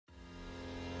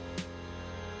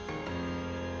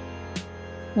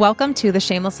Welcome to the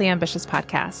Shamelessly Ambitious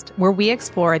podcast, where we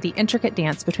explore the intricate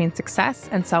dance between success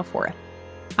and self-worth.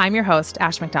 I'm your host,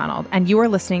 Ash McDonald, and you are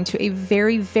listening to a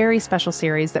very, very special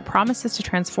series that promises to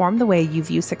transform the way you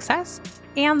view success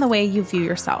and the way you view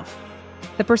yourself.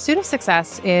 The pursuit of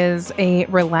success is a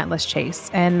relentless chase,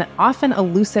 an often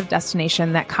elusive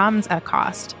destination that comes at a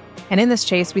cost. And in this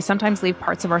chase, we sometimes leave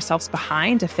parts of ourselves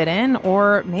behind to fit in,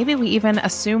 or maybe we even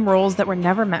assume roles that were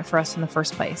never meant for us in the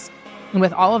first place. And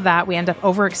with all of that, we end up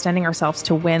overextending ourselves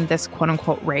to win this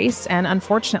quote-unquote race. And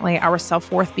unfortunately, our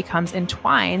self-worth becomes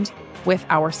entwined with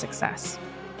our success.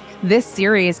 This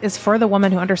series is for the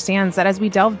woman who understands that as we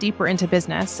delve deeper into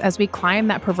business, as we climb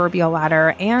that proverbial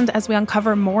ladder, and as we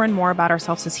uncover more and more about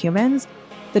ourselves as humans,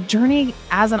 the journey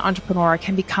as an entrepreneur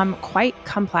can become quite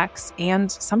complex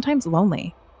and sometimes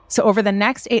lonely. So over the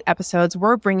next 8 episodes,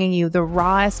 we're bringing you the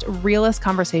rawest, realest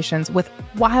conversations with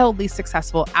wildly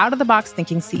successful, out-of-the-box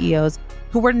thinking CEOs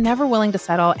who were never willing to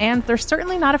settle, and they're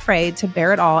certainly not afraid to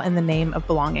bear it all in the name of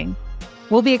belonging.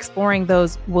 We'll be exploring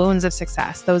those wounds of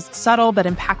success, those subtle but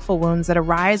impactful wounds that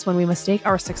arise when we mistake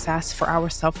our success for our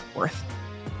self-worth.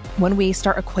 When we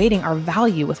start equating our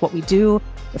value with what we do,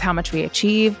 with how much we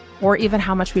achieve, or even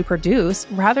how much we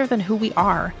produce, rather than who we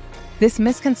are. This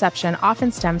misconception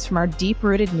often stems from our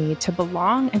deep-rooted need to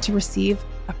belong and to receive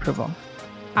approval.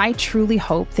 I truly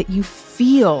hope that you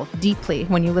feel deeply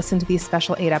when you listen to these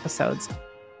special 8 episodes.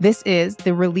 This is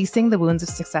the Releasing the Wounds of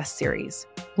Success series.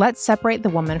 Let's separate the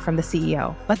woman from the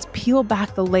CEO. Let's peel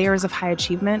back the layers of high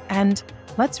achievement, and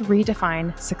let's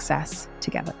redefine success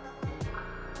together.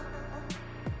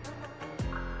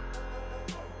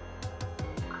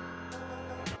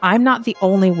 I'm not the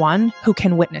only one who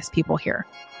can witness people here.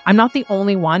 I'm not the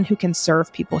only one who can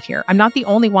serve people here. I'm not the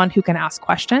only one who can ask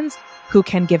questions, who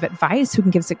can give advice, who can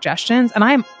give suggestions. And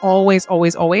I am always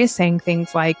saying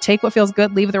things like, take what feels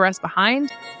good, leave the rest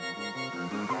behind.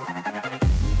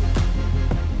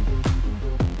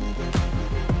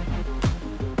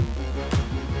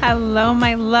 Hello,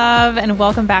 my love, and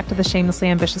welcome back to the Shamelessly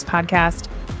Ambitious podcast.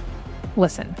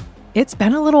 Listen, it's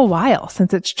been a little while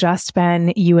since it's just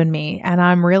been you and me, and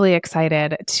I'm really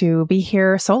excited to be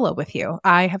here solo with you.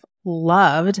 I have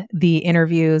loved the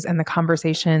interviews and the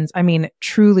conversations. I mean,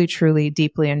 truly,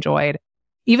 deeply enjoyed.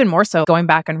 Even more so going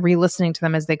back and re-listening to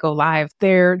them as they go live.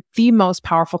 They're the most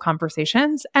powerful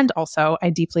conversations. And also, I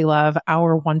deeply love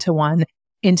our one-to-one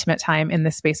intimate time in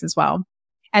this space as well.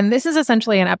 And this is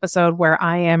essentially an episode where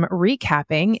I am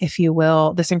recapping, if you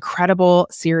will, this incredible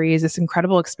series, this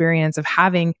incredible experience of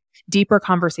having deeper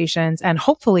conversations and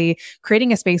hopefully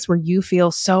creating a space where you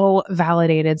feel so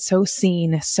validated, so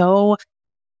seen, so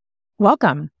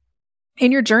welcome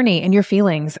in your journey and your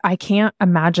feelings. I can't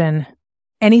imagine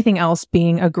anything else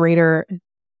being a greater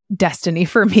destiny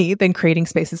for me than creating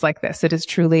spaces like this. It is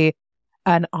truly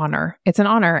an honor. It's an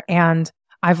honor. And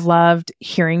I've loved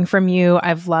hearing from you.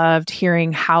 I've loved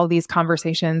hearing how these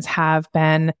conversations have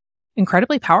been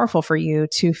incredibly powerful for you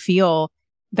to feel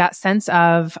that sense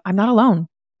of, I'm not alone,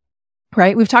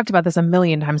 right? We've talked about this a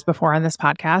million times before on this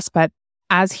podcast, but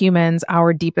as humans,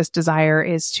 our deepest desire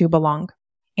is to belong.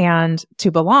 And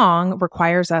to belong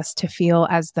requires us to feel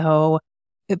as though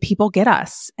people get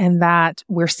us and that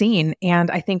we're seen.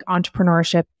 And I think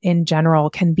entrepreneurship in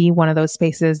general can be one of those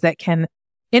spaces that can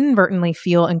inadvertently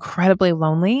feel incredibly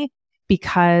lonely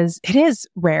because it is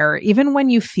rare. Even when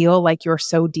you feel like you're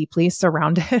so deeply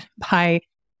surrounded by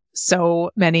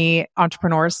so many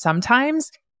entrepreneurs,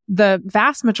 sometimes the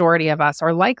vast majority of us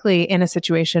are likely in a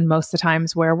situation most of the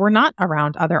times where we're not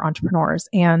around other entrepreneurs.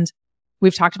 And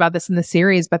we've talked about this in the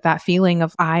series, but that feeling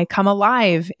of I come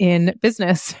alive in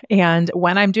business and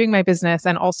when I'm doing my business,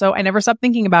 and also I never stop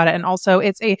thinking about it. And also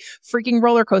it's a freaking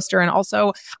roller coaster. And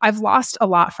also I've lost a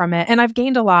lot from it and I've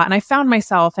gained a lot and I found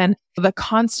myself, and the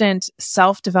constant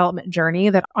self-development journey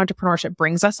that entrepreneurship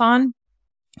brings us on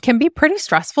can be pretty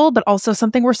stressful, but also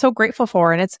something we're so grateful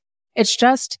for. And it's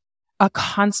just a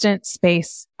constant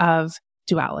space of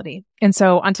duality. And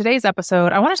so on today's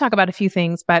episode, I want to talk about a few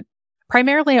things, but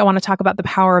primarily, I want to talk about the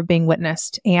power of being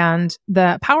witnessed and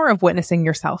the power of witnessing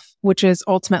yourself, which is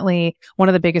ultimately one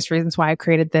of the biggest reasons why I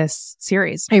created this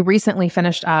series. I recently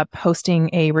finished up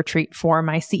hosting a retreat for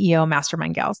my CEO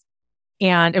Mastermind Gals.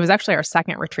 And it was actually our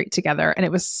second retreat together. And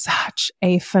it was such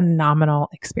a phenomenal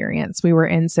experience. We were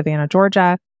in Savannah,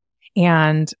 Georgia,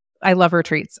 and I love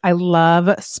retreats. I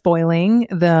love spoiling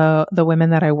the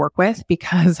women that I work with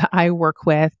because I work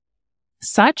with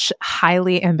such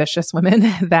highly ambitious women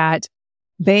that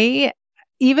they,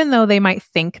 even though they might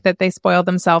think that they spoil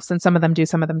themselves, and some of them do,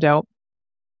 some of them don't,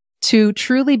 to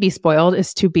truly be spoiled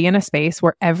is to be in a space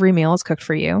where every meal is cooked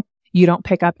for you. You don't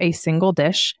pick up a single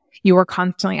dish. You are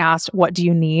constantly asked, what do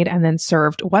you need? And then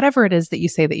served whatever it is that you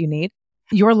say that you need.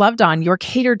 You're loved on, you're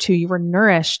catered to, you are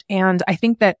nourished. And I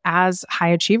think that as high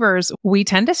achievers, we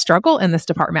tend to struggle in this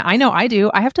department. I know I do.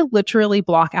 I have to literally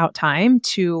block out time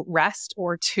to rest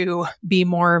or to be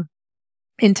more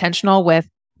intentional with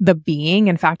the being.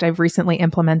 In fact, I've recently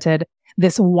implemented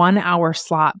this 1 hour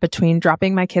slot between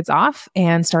dropping my kids off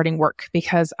and starting work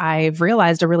because I've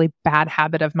realized a really bad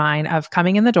habit of mine of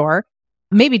coming in the door,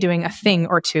 maybe doing a thing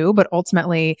or two, but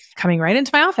ultimately coming right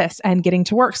into my office and getting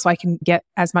to work so I can get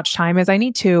as much time as I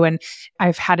need to. And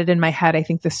I've had it in my head, I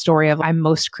think, the story of I'm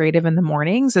most creative in the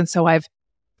mornings. And so I've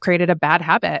created a bad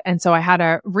habit. And so I had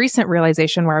a recent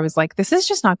realization where I was like, this is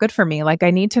just not good for me. Like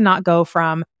I need to not go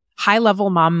from high level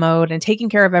mom mode and taking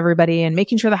care of everybody and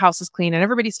making sure the house is clean and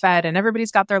everybody's fed and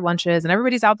everybody's got their lunches and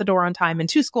everybody's out the door on time and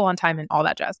to school on time and all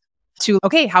that jazz to,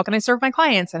 okay, how can I serve my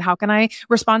clients and how can I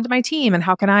respond to my team and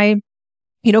how can I,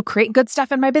 create good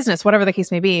stuff in my business, whatever the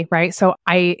case may be. Right. So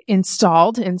I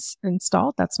installed,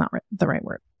 that's not the right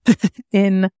word.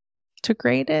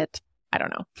 Integrated. I don't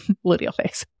know. Luteal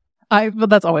phase. But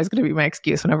that's always going to be my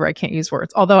excuse whenever I can't use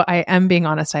words. Although I am being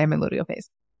honest, I am in luteal phase.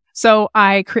 So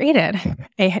I created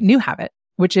a new habit,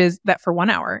 which is that for 1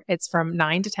 hour, it's from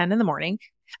 9 to 10 in the morning.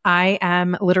 I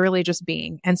am literally just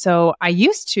being. And so I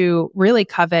used to really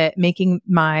covet making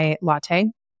my latte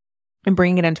and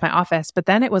bringing it into my office. But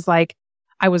then it was like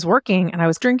I was working and I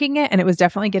was drinking it and it was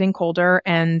definitely getting colder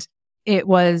and it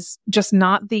was just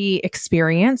not the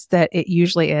experience that it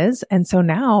usually is. And so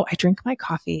now I drink my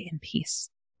coffee in peace.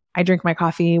 I drink my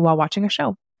coffee while watching a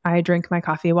show. I drink my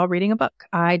coffee while reading a book.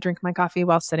 I drink my coffee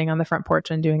while sitting on the front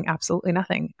porch and doing absolutely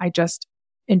nothing. I just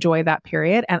enjoy that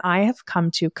period. And I have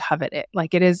come to covet it.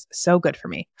 Like it is so good for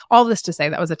me. All this to say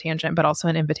that was a tangent, but also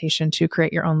an invitation to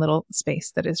create your own little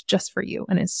space that is just for you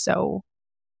and is so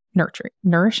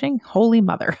nourishing. Holy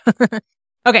mother.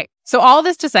 Okay. So all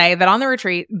this to say that on the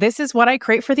retreat, this is what I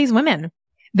create for these women.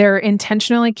 They're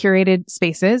intentionally curated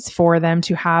spaces for them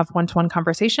to have one-to-one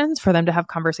conversations, for them to have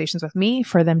conversations with me,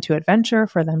 for them to adventure,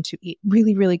 for them to eat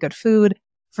really, really good food,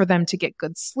 for them to get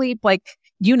good sleep, like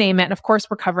you name it. And of course,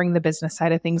 we're covering the business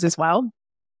side of things as well,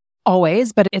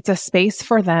 always, but it's a space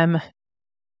for them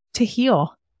to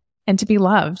heal and to be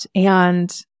loved. And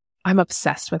I'm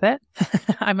obsessed with it.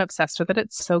 I'm obsessed with it.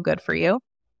 It's so good for you.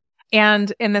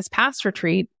 And in this past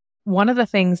retreat, one of the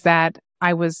things that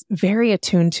I was very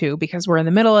attuned to because we're in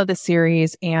the middle of the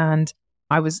series and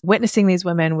I was witnessing these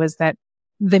women was that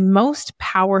the most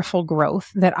powerful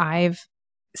growth that I've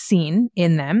seen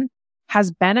in them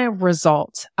has been a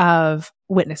result of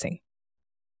witnessing,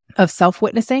 of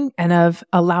self-witnessing and of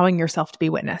allowing yourself to be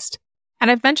witnessed. And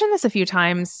I've mentioned this a few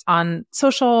times on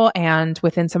social and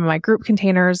within some of my group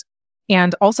containers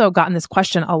and also gotten this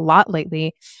question a lot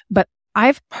lately, but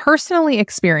I've personally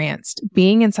experienced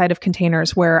being inside of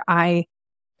containers where I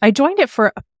joined it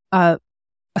for a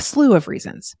slew of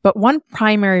reasons, but one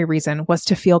primary reason was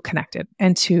to feel connected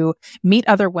and to meet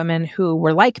other women who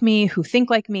were like me, who think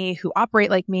like me, who operate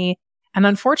like me. And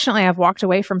unfortunately, I've walked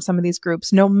away from some of these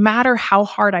groups, no matter how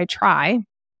hard I try,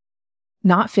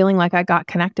 not feeling like I got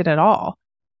connected at all.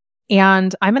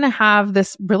 And I'm going to have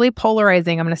this really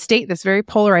polarizing, I'm going to state this very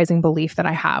polarizing belief that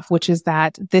I have, which is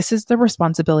that this is the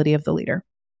responsibility of the leader.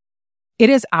 It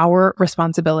is our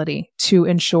responsibility to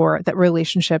ensure that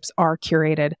relationships are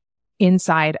curated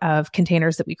inside of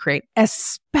containers that we create,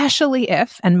 especially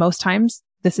if, and most times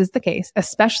this is the case,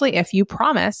 especially if you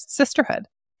promise sisterhood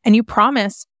and you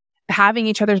promise having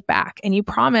each other's back and you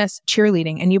promise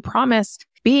cheerleading and you promise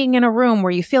being in a room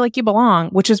where you feel like you belong,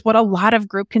 which is what a lot of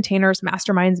group containers,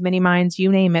 masterminds, mini minds,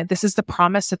 you name it. This is the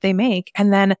promise that they make.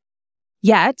 And then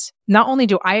yet, not only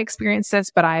do I experience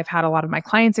this, but I've had a lot of my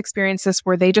clients experience this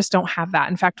where they just don't have that.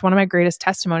 In fact, one of my greatest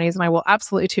testimonies, and I will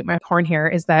absolutely toot my horn here,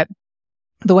 is that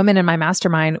the women in my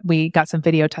mastermind, we got some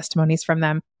video testimonies from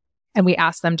them and we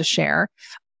asked them to share.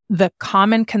 The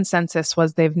common consensus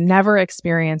was they've never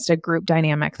experienced a group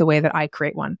dynamic the way that I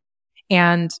create one.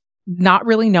 And not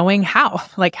really knowing how,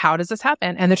 like, how does this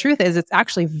happen? And the truth is, it's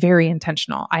actually very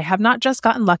intentional. I have not just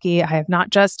gotten lucky. I have not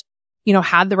just,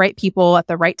 had the right people at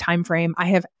the right time frame. I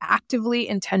have actively,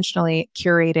 intentionally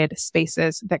curated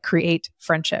spaces that create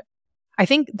friendship. I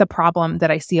think the problem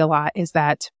that I see a lot is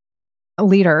that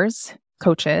leaders,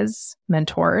 coaches,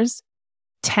 mentors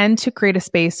tend to create a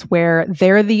space where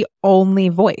they're the only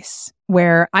voice,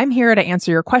 where I'm here to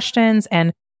answer your questions,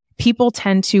 and people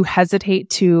tend to hesitate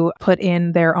to put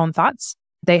in their own thoughts.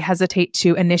 They hesitate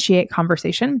to initiate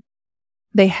conversation.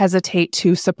 they hesitate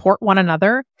to support one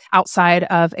another outside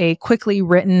of a quickly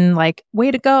written, like, way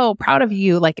to go, proud of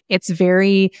you. Like, it's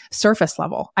very surface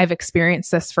level. I've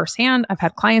experienced this firsthand. I've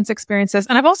had clients experience this.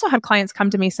 And I've also had clients come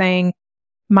to me saying,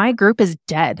 my group is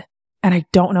dead and I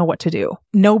don't know what to do.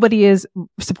 Nobody is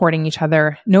supporting each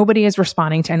other. Nobody is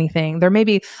responding to anything. They're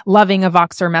maybe loving a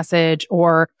Voxer message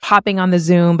or hopping on the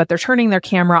Zoom, but they're turning their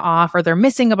camera off, or they're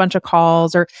missing a bunch of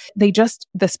calls, or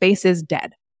the space is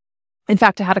dead. In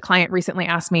fact, I had a client recently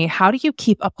ask me, how do you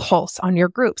keep a pulse on your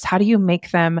groups? How do you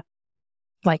make them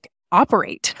like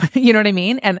operate? You know what I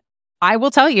mean? And I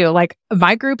will tell you, like,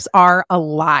 my groups are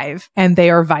alive and they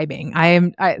are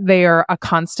vibing. They are a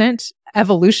constant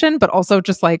evolution, but also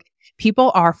just like,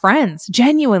 people are friends,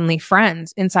 genuinely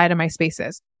friends inside of my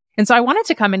spaces. And so I wanted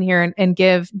to come in here and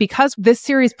give, because this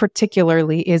series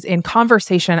particularly is in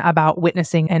conversation about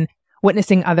witnessing and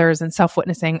witnessing others and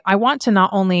self-witnessing. I want to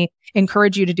not only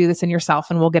encourage you to do this in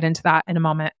yourself, and we'll get into that in a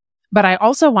moment, but I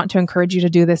also want to encourage you to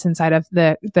do this inside of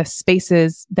the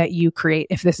spaces that you create,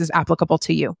 if this is applicable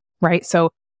to you, right?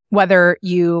 So whether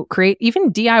you create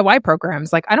even DIY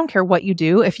programs, like, I don't care what you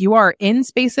do. If you are in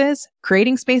spaces,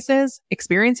 creating spaces,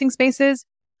 experiencing spaces,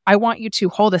 I want you to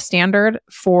hold a standard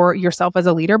for yourself as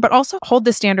a leader, but also hold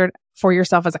the standard for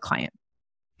yourself as a client.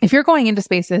 If you're going into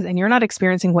spaces and you're not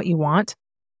experiencing what you want,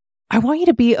 I want you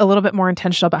to be a little bit more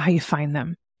intentional about how you find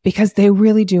them, because they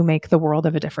really do make the world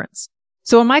of a difference.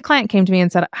 So when my client came to me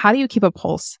and said, how do you keep a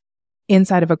pulse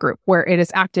inside of a group where it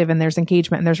is active and there's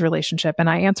engagement and there's relationship? And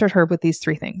I answered her with these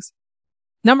 3 things.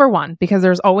 Number 1, because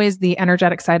there's always the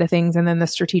energetic side of things and then the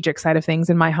strategic side of things,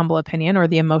 in my humble opinion, or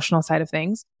the emotional side of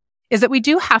things, is that we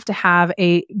do have to have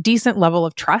a decent level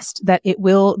of trust that it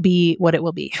will be what it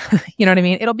will be. You know what I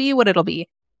mean? It'll be what it'll be.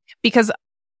 Because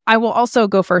I will also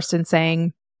go first in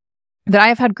saying that I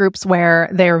have had groups where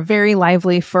they're very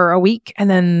lively for a week and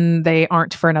then they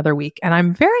aren't for another week. And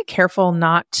I'm very careful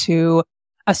not to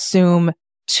assume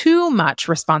too much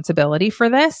responsibility for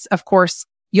this. Of course,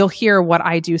 you'll hear what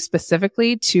I do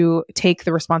specifically to take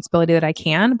the responsibility that I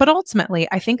can. But ultimately,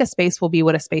 I think a space will be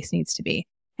what a space needs to be.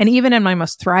 And even in my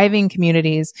most thriving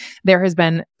communities, there has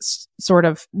been sort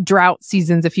of drought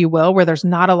seasons, if you will, where there's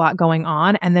not a lot going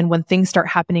on. And then when things start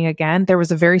happening again, there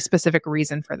was a very specific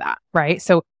reason for that, right?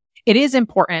 So it is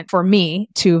important for me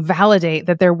to validate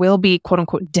that there will be quote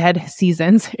unquote dead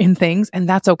seasons in things. And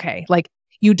that's okay. Like,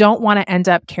 you don't want to end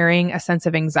up carrying a sense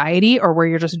of anxiety or where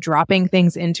you're just dropping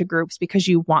things into groups because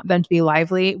you want them to be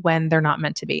lively when they're not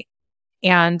meant to be.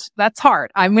 And that's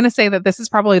hard. I'm going to say that this is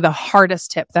probably the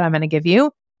hardest tip that I'm going to give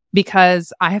you,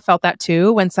 because I have felt that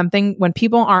too. When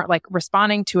people aren't like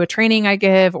responding to a training I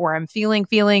give, or I'm feeling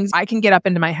feelings, I can get up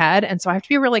into my head. And so I have to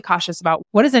be really cautious about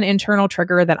what is an internal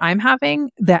trigger that I'm having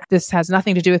that this has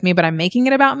nothing to do with me, but I'm making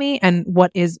it about me, and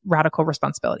what is radical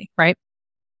responsibility, right?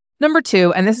 Number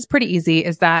 2, and this is pretty easy,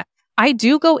 is that I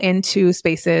do go into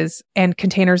spaces and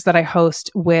containers that I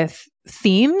host with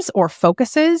themes or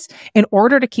focuses in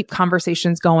order to keep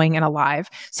conversations going and alive.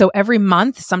 So every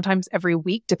month, sometimes every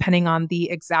week, depending on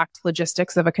the exact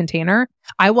logistics of a container,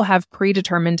 I will have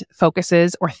predetermined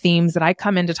focuses or themes that I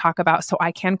come in to talk about, so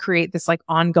I can create this like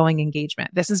ongoing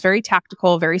engagement. This is very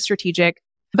tactical, very strategic,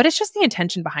 but it's just the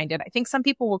intention behind it. I think some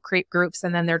people will create groups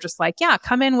and then they're just like, yeah,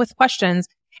 come in with questions.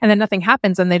 And then nothing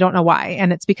happens and they don't know why.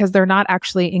 And it's because they're not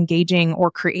actually engaging or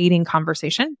creating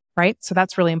conversation, right? So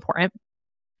that's really important.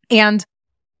 And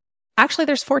actually,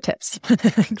 there's 4 tips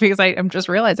because I'm just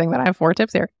realizing that I have 4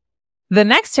 tips here. The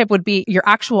next tip would be your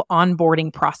actual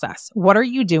onboarding process. What are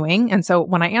you doing? And so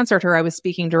when I answered her, I was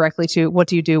speaking directly to, what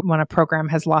do you do when a program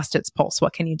has lost its pulse?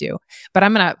 What can you do? But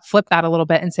I'm going to flip that a little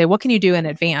bit and say, what can you do in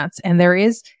advance? And there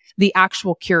is the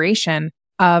actual curation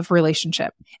of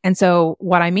relationship. And so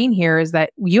what I mean here is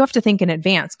that you have to think in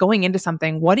advance going into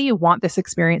something. What do you want this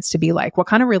experience to be like? What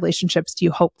kind of relationships do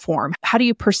you hope form? How do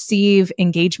you perceive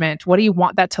engagement? What do you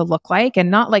want that to look like?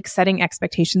 And not like setting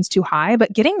expectations too high,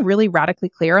 but getting really radically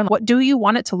clear on what do you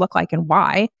want it to look like and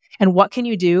why? And what can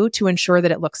you do to ensure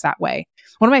that it looks that way?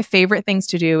 One of my favorite things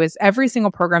to do is every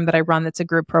single program that I run that's a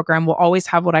group program will always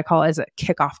have what I call as a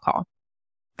kickoff call.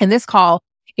 And this call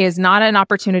is not an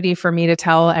opportunity for me to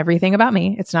tell everything about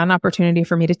me. It's not an opportunity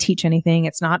for me to teach anything.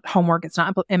 It's not homework. It's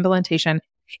not implementation.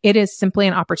 It is simply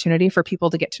an opportunity for people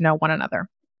to get to know one another.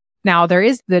 Now, there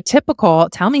is the typical,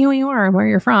 tell me who you are and where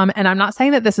you're from. And I'm not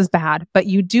saying that this is bad, but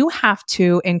you do have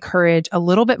to encourage a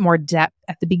little bit more depth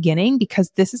at the beginning,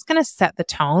 because this is going to set the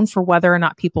tone for whether or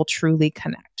not people truly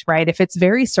connect, right? If it's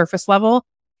very surface level,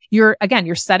 you're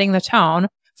setting the tone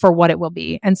for what it will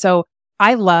be. And so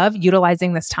I love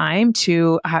utilizing this time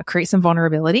to create some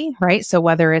vulnerability, right? So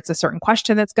whether it's a certain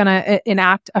question that's going to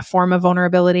enact a form of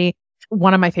vulnerability,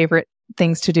 one of my favorite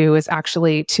things to do is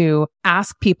actually to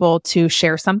ask people to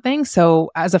share something.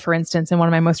 So for instance, in one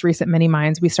of my most recent mini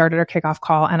minds, we started our kickoff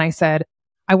call and I said,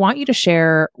 I want you to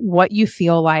share what you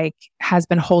feel like has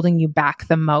been holding you back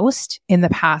the most in the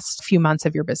past few months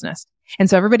of your business. And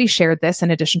so everybody shared this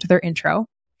in addition to their intro.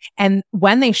 And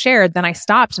when they shared, then I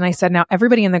stopped and I said, now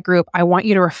everybody in the group, I want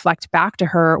you to reflect back to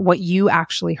her what you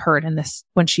actually heard in this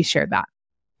when she shared that.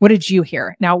 What did you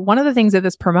hear? Now, one of the things that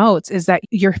this promotes is that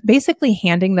you're basically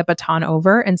handing the baton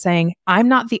over and saying, I'm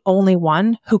not the only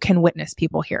one who can witness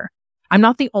people here. I'm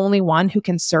not the only one who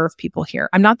can serve people here.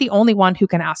 I'm not the only one who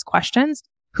can ask questions,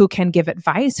 who can give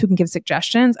advice, who can give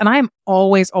suggestions. And I'm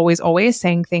always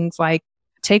saying things like,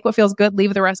 take what feels good,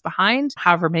 leave the rest behind.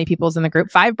 However many people is in the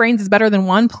group. 5 brains is better than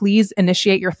 1. Please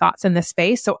initiate your thoughts in this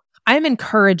space. So I'm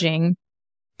encouraging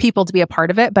people to be a part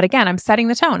of it. But again, I'm setting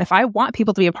the tone. If I want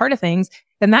people to be a part of things,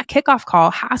 then that kickoff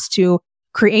call has to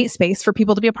create space for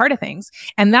people to be a part of things.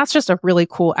 And that's just a really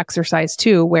cool exercise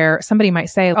too, where somebody might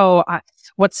say,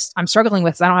 I'm struggling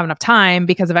with is I don't have enough time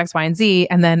because of X, Y, and Z.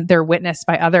 And then they're witnessed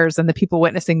by others, and the people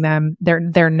witnessing them,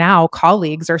 they're now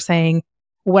colleagues are saying,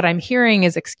 what I'm hearing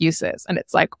is excuses. And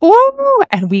it's like, ooh,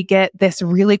 and we get this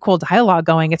really cool dialogue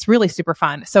going. It's really super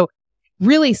fun. So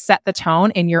really set the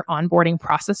tone in your onboarding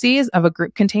processes of a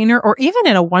group container, or even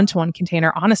in a one-to-one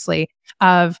container, honestly,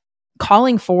 of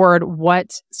calling forward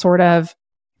what sort of,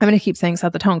 I'm going to keep saying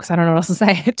set the tone because I don't know what else to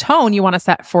say, tone you want to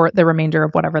set for the remainder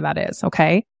of whatever that is.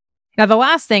 Okay. Now, the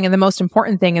last thing and the most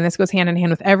important thing, and this goes hand in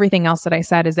hand with everything else that I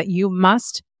said, is that you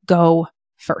must go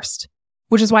first,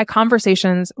 which is why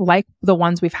conversations like the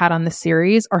ones we've had on this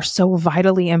series are so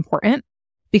vitally important.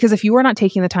 Because if you are not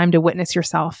taking the time to witness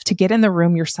yourself, to get in the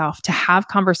room yourself, to have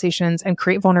conversations and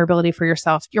create vulnerability for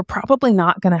yourself, you're probably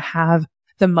not going to have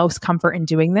the most comfort in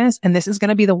doing this. And this is going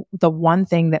to be the one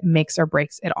thing that makes or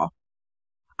breaks it all.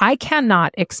 I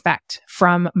cannot expect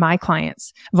from my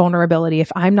clients vulnerability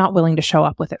if I'm not willing to show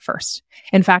up with it first.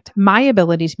 In fact, my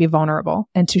ability to be vulnerable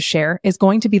and to share is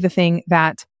going to be the thing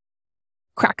that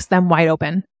cracks them wide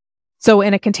open. So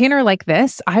in a container like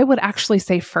this, I would actually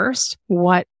say first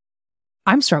what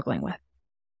I'm struggling with.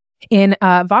 In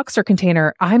a Voxer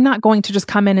container, I'm not going to just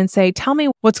come in and say, tell me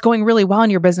what's going really well in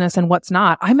your business and what's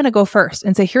not. I'm going to go first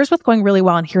and say, here's what's going really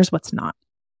well and here's what's not.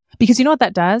 Because you know what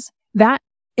that does? That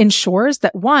ensures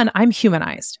that, one, I'm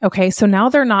humanized. Okay. So now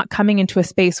they're not coming into a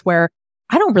space where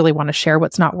I don't really want to share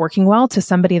what's not working well to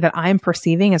somebody that I'm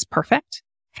perceiving as perfect.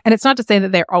 And it's not to say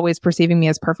that they're always perceiving me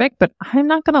as perfect, but I'm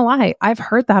not going to lie. I've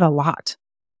heard that a lot.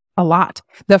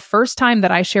 The first time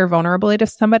that I share vulnerability to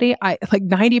somebody, I like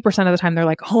 90% of the time, they're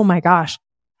like, oh my gosh,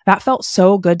 that felt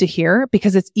so good to hear,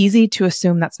 because it's easy to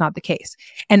assume that's not the case.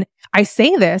 And I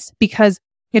say this because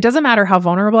it doesn't matter how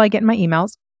vulnerable I get in my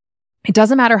emails. It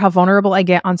doesn't matter how vulnerable I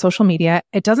get on social media.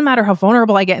 It doesn't matter how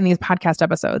vulnerable I get in these podcast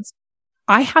episodes.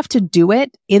 I have to do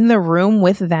it in the room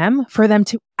with them for them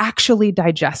to actually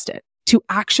digest it, to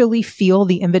actually feel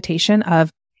the invitation of,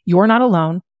 you're not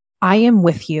alone. I am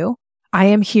with you. I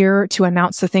am here to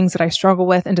announce the things that I struggle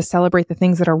with and to celebrate the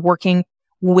things that are working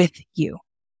with you.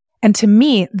 And to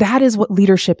me, that is what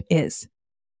leadership is,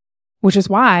 which is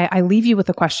why I leave you with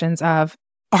the questions of,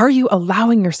 are you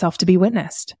allowing yourself to be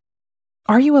witnessed?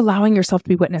 Are you allowing yourself to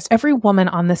be witnessed? Every woman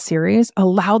on this series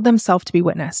allowed themselves to be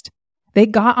witnessed. They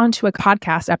got onto a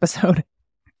podcast episode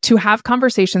to have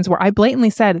conversations where I blatantly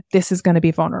said, this is going to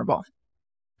be vulnerable.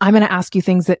 I'm going to ask you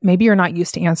things that maybe you're not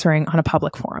used to answering on a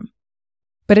public forum.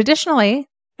 But additionally,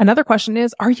 another question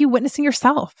is, are you witnessing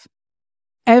yourself?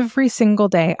 Every single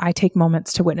day, I take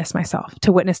moments to witness myself,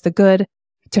 to witness the good,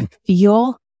 to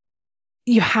feel.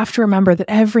 You have to remember that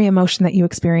every emotion that you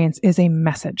experience is a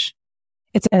message.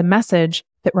 It's a message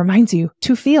that reminds you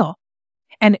to feel.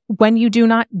 And when you do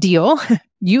not deal,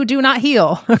 you do not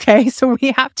heal. Okay. So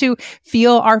we have to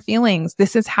feel our feelings.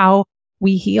 This is how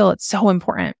we heal. It's so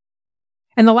important.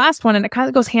 And the last one, and it kind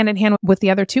of goes hand in hand with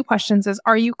the other two questions, is,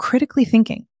 are you critically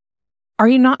thinking? Are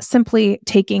you not simply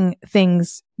taking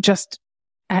things just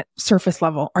at surface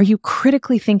level? Are you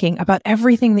critically thinking about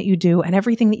everything that you do and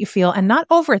everything that you feel, and not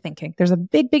overthinking? There's a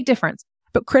big, big difference,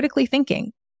 but critically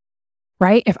thinking,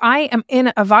 right? If I am in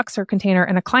a Voxer container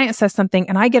and a client says something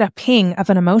and I get a ping of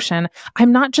an emotion,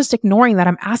 I'm not just ignoring that.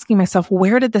 I'm asking myself,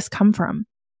 where did this come from?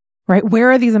 Right?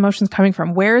 Where are these emotions coming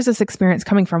from? Where is this experience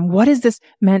coming from? What is this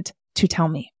meant to tell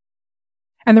me?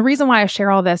 And the reason why I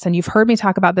share all this, and you've heard me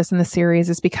talk about this in the series,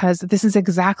 is because this is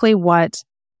exactly what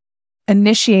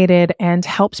initiated and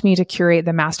helped me to curate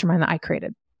the mastermind that I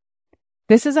created.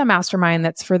 This is a mastermind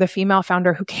that's for the female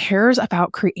founder who cares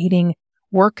about creating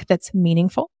work that's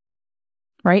meaningful,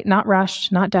 right? Not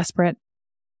rushed, not desperate.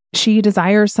 She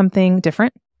desires something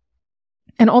different.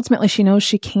 And ultimately, she knows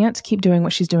she can't keep doing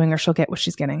what she's doing or she'll get what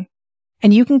she's getting.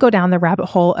 And you can go down the rabbit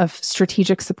hole of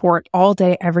strategic support all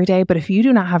day, every day. But if you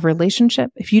do not have relationship,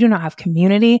 if you do not have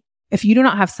community, if you do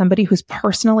not have somebody who's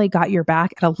personally got your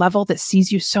back at a level that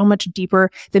sees you so much deeper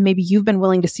than maybe you've been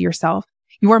willing to see yourself,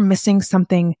 you are missing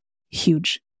something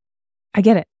huge. I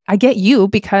get it. I get you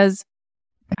because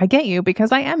I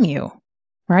am you,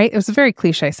 right? It was a very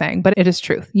cliche saying, but it is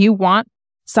truth. You want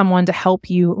someone to help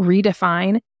you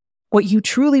redefine what you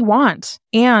truly want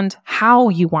and how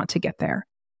you want to get there.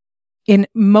 In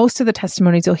most of the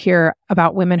testimonies you'll hear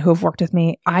about women who have worked with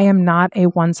me, I am not a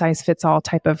one-size-fits-all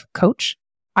type of coach.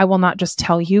 I will not just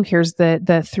tell you, here's the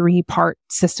 3-part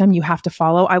system you have to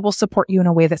follow. I will support you in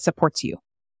a way that supports you.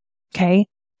 Okay?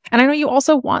 And I know you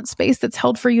also want space that's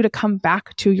held for you to come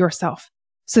back to yourself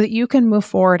so that you can move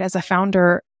forward as a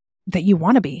founder that you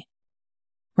want to be,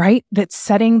 right? That's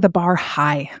setting the bar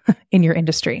high in your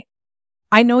industry.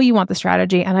 I know you want the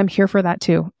strategy, and I'm here for that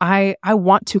too. I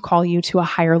want to call you to a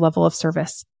higher level of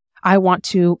service. I want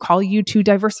to call you to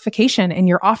diversification in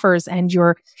your offers and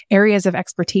your areas of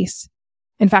expertise.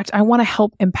 In fact, I want to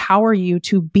help empower you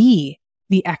to be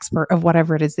the expert of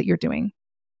whatever it is that you're doing.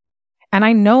 And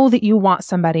I know that you want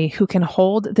somebody who can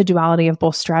hold the duality of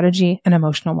both strategy and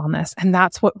emotional wellness. And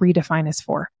that's what Redefine is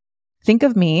for. Think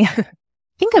of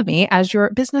me as your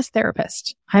business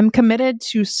therapist. I'm committed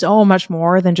to so much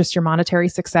more than just your monetary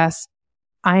success.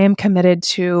 I am committed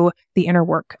to the inner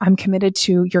work. I'm committed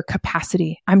to your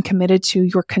capacity. I'm committed to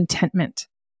your contentment.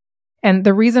 And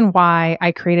the reason why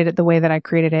I created it the way that I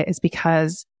created it is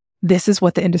because this is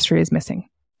what the industry is missing.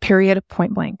 Period,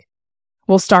 point blank.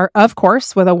 We'll start, of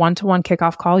course, with a one-to-one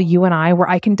kickoff call, you and I, where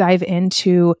I can dive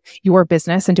into your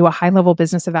business and do a high-level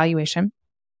business evaluation.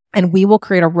 And we will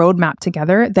create a roadmap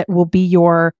together that will be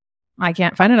your, I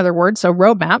can't find another word, so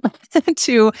roadmap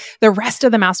to the rest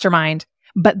of the mastermind.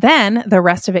 But then the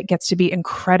rest of it gets to be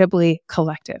incredibly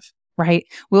collective, right?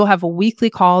 We'll have weekly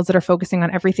calls that are focusing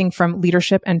on everything from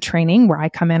leadership and training, where I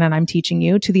come in and I'm teaching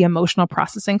you, to the emotional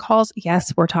processing calls.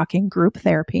 Yes, we're talking group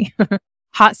therapy.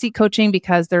 Hot seat coaching,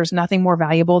 because there's nothing more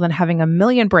valuable than having a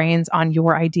million brains on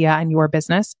your idea and your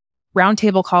business.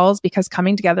 Roundtable calls, because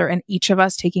coming together and each of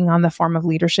us taking on the form of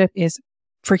leadership is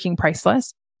freaking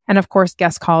priceless. And of course,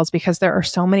 guest calls, because there are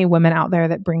so many women out there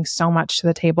that bring so much to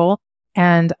the table.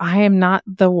 And I am not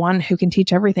the one who can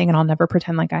teach everything, and I'll never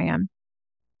pretend like I am.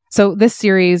 So this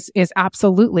series is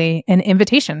absolutely an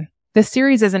invitation. This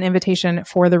series is an invitation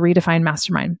for the Redefine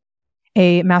Mastermind,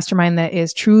 a mastermind that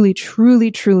is truly, truly,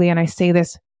 truly, and I say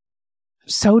this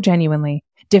so genuinely,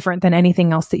 different than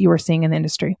anything else that you are seeing in the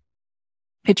industry.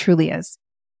 It truly is.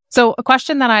 So a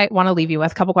question that I want to leave you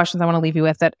with, a couple questions I want to leave you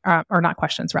with that are not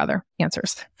questions, rather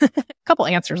answers. A couple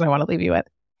answers I want to leave you with,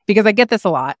 because I get this a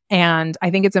lot. And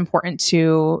I think it's important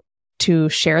to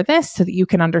share this so that you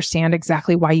can understand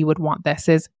exactly why you would want this.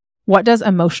 Is, what does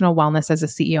emotional wellness as a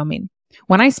CEO mean?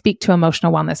 When I speak to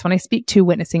emotional wellness, when I speak to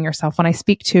witnessing yourself, when I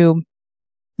speak to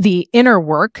the inner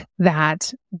work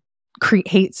that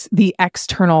creates the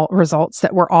external results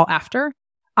that we're all after,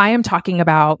 I am talking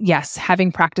about, yes,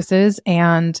 having practices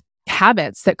and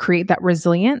habits that create that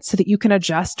resilience so that you can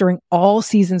adjust during all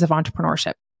seasons of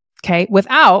entrepreneurship. Okay.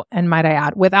 Without, and might I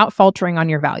add, without faltering on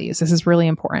your values. This is really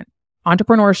important.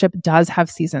 Entrepreneurship does have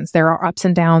seasons. There are ups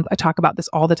and downs. I talk about this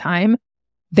all the time.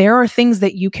 There are things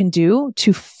that you can do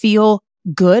to feel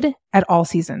good at all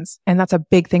seasons. And that's a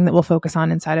big thing that we'll focus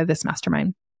on inside of this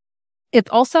mastermind.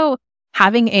 It's also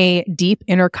having a deep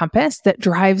inner compass that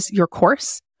drives your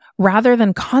course rather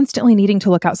than constantly needing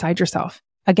to look outside yourself.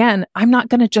 Again, I'm not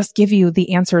going to just give you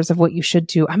the answers of what you should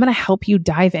do. I'm going to help you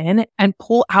dive in and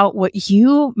pull out what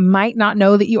you might not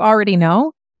know that you already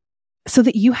know so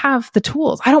that you have the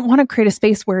tools. I don't want to create a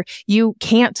space where you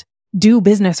can't do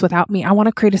business without me. I want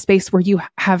to create a space where you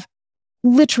have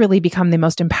literally become the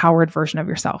most empowered version of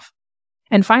yourself.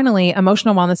 And finally,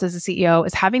 emotional wellness as a CEO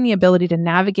is having the ability to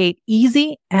navigate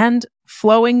easy and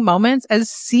flowing moments as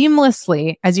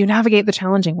seamlessly as you navigate the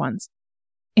challenging ones,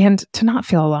 and to not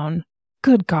feel alone.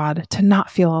 Good God, to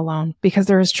not feel alone, because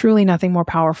there is truly nothing more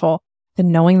powerful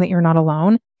than knowing that you're not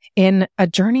alone in a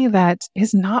journey that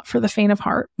is not for the faint of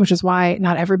heart, which is why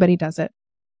not everybody does it.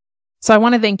 So I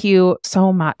want to thank you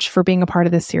so much for being a part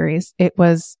of this series. It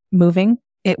was moving.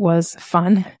 It was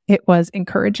fun. It was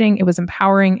encouraging. It was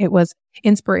empowering. It was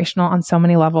inspirational on so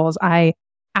many levels. I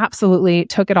absolutely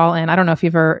took it all in. I don't know if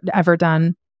you've ever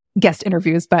done guest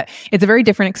interviews, but it's a very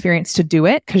different experience to do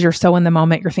it because you're so in the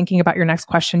moment. You're thinking about your next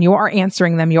question. You are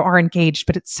answering them. You are engaged,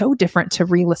 but it's so different to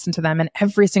re-listen to them. And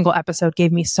every single episode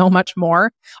gave me so much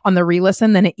more on the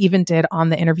re-listen than it even did on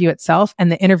the interview itself.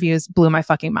 And the interviews blew my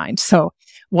fucking mind. So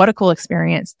what a cool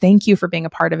experience. Thank you for being a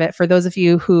part of it. For those of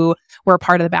you who were a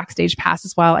part of the Backstage Pass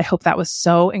as well, I hope that was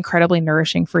so incredibly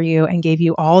nourishing for you and gave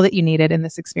you all that you needed in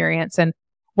this experience. And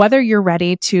whether you're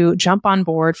ready to jump on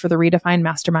board for the Redefined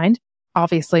Mastermind,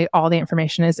 obviously, all the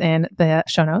information is in the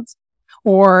show notes,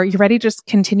 or you're ready to just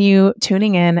continue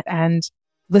tuning in and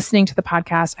listening to the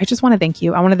podcast. I just want to thank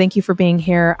you. I want to thank you for being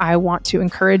here. I want to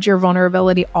encourage your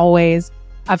vulnerability always.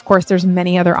 Of course, there's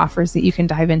many other offers that you can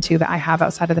dive into that I have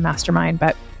outside of the mastermind,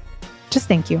 but just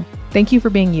thank you. Thank you for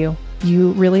being you.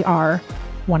 You really are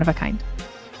one of a kind.